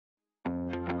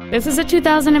This is a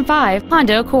 2005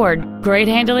 Honda Accord. Great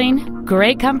handling,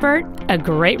 great comfort, a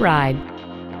great ride.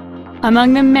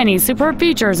 Among the many superb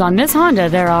features on this Honda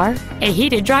there are a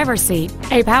heated driver's seat,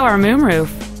 a power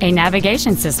moonroof, a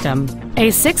navigation system, a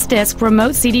 6-disc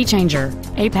remote CD changer,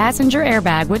 a passenger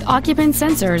airbag with occupant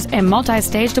sensors and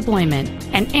multi-stage deployment,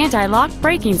 an anti-lock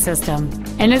braking system,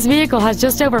 and this vehicle has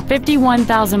just over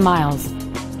 51,000 miles.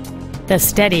 The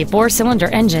steady 4-cylinder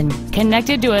engine,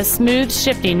 connected to a smooth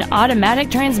shifting automatic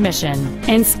transmission,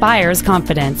 inspires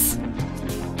confidence.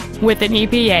 With an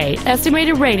EPA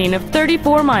estimated rating of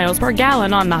 34 miles per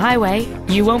gallon on the highway,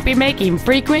 you won't be making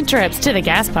frequent trips to the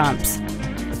gas pumps.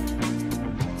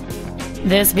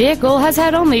 This vehicle has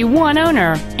had only one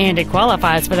owner, and it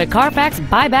qualifies for the Carfax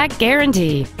buyback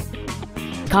guarantee.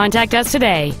 Contact us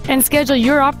today and schedule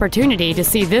your opportunity to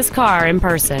see this car in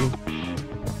person.